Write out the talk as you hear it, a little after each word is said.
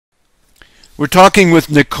We're talking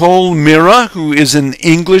with Nicole Mirra, who is an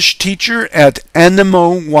English teacher at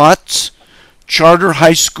Animo Watts Charter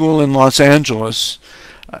High School in Los Angeles.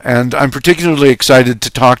 And I'm particularly excited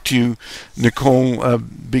to talk to you, Nicole,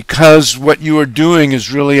 because what you are doing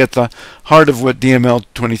is really at the heart of what DML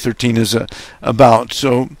 2013 is about.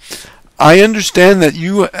 So I understand that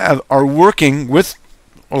you are working with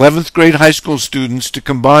 11th grade high school students to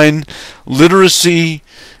combine literacy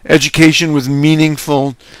education with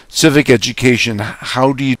meaningful civic education.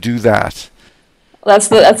 How do you do that? That's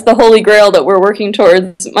the holy grail that we're working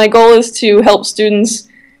towards. My goal is to help students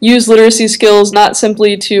use literacy skills not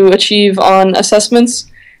simply to achieve on assessments,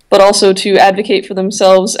 but also to advocate for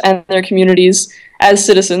themselves and their communities as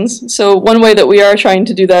citizens. So one way that we are trying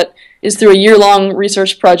to do that is through a year-long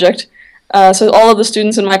research project. So all of the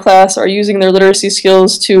students in my class are using their literacy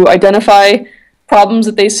skills to identify problems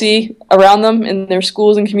that they see around them in their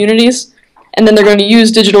schools and communities, and then they're going to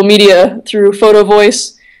use digital media through photo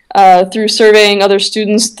voice, through surveying other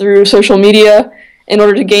students through social media in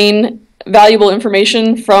order to gain valuable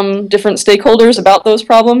information from different stakeholders about those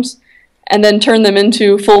problems, and then turn them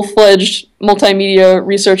into full-fledged multimedia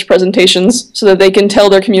research presentations so that they can tell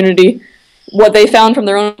their community what they found from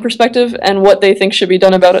their own perspective and what they think should be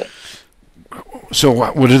done about it. So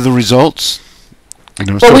what are the results,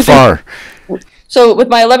 so well, far? So with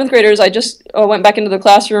my 11th graders, I just went back into the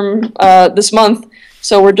classroom this month,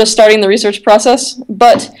 so we're just starting the research process.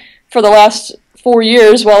 But for the last 4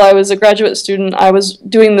 years, while I was a graduate student, I was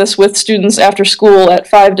doing this with students after school at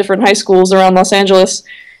 5 different high schools around Los Angeles,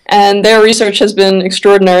 and their research has been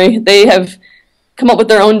extraordinary. They have come up with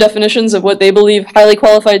their own definitions of what they believe highly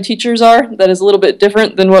qualified teachers are. That is a little bit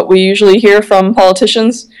different than what we usually hear from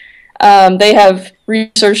politicians. They have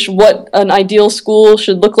researched what an ideal school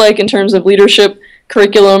should look like in terms of leadership,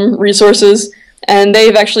 curriculum, resources, and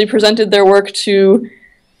they've actually presented their work to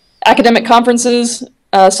academic conferences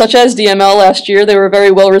such as DML last year. They were very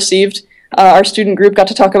well received. Our student group got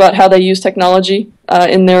to talk about how they use technology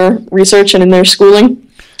in their research and in their schooling.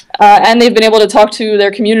 And they've been able to talk to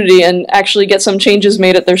their community and actually get some changes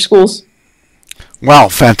made at their schools. Wow,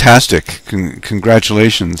 fantastic.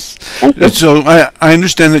 Congratulations. So I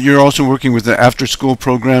understand that you're also working with the after-school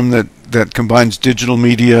program that combines digital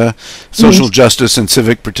media, social justice, and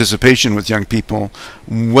civic participation with young people.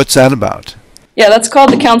 What's that about? Yeah, that's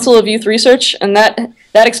called the Council of Youth Research, and that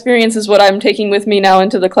experience is what I'm taking with me now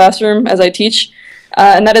into the classroom as I teach.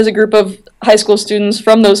 And that is a group of high school students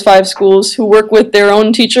from those 5 schools who work with their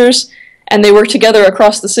own teachers, and they work together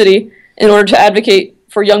across the city in order to advocate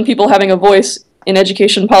for young people having a voice in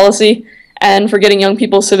education policy and for getting young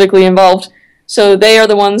people civically involved. So they are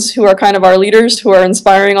the ones who are kind of our leaders, who are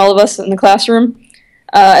inspiring all of us in the classroom,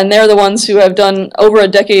 and they're the ones who have done over a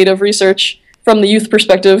decade of research from the youth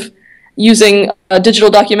perspective, using digital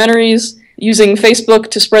documentaries, using Facebook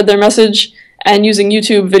to spread their message, and using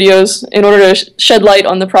YouTube videos in order to shed light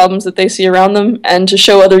on the problems that they see around them and to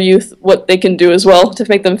show other youth what they can do as well to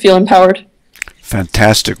make them feel empowered.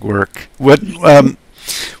 Fantastic work.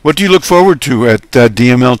 What do you look forward to at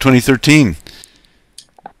DML 2013?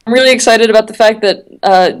 I'm really excited about the fact that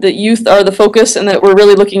that youth are the focus and that we're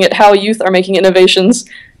really looking at how youth are making innovations,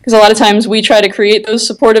 because a lot of times we try to create those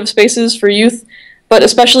supportive spaces for youth, but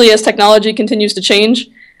especially as technology continues to change,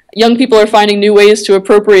 young people are finding new ways to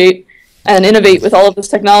appropriate and innovate with all of this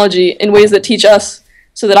technology in ways that teach us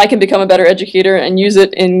so that I can become a better educator and use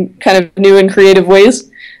it in kind of new and creative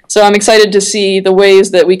ways. So I'm excited to see the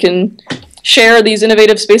ways that we can share these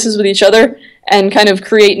innovative spaces with each other and kind of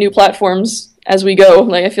create new platforms as we go.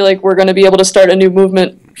 Like, I feel like we're going to be able to start a new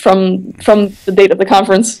movement from the date of the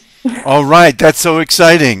conference. All right, that's so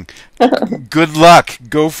exciting. Good luck.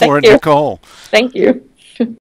 Go for it, Nicole. Thank you.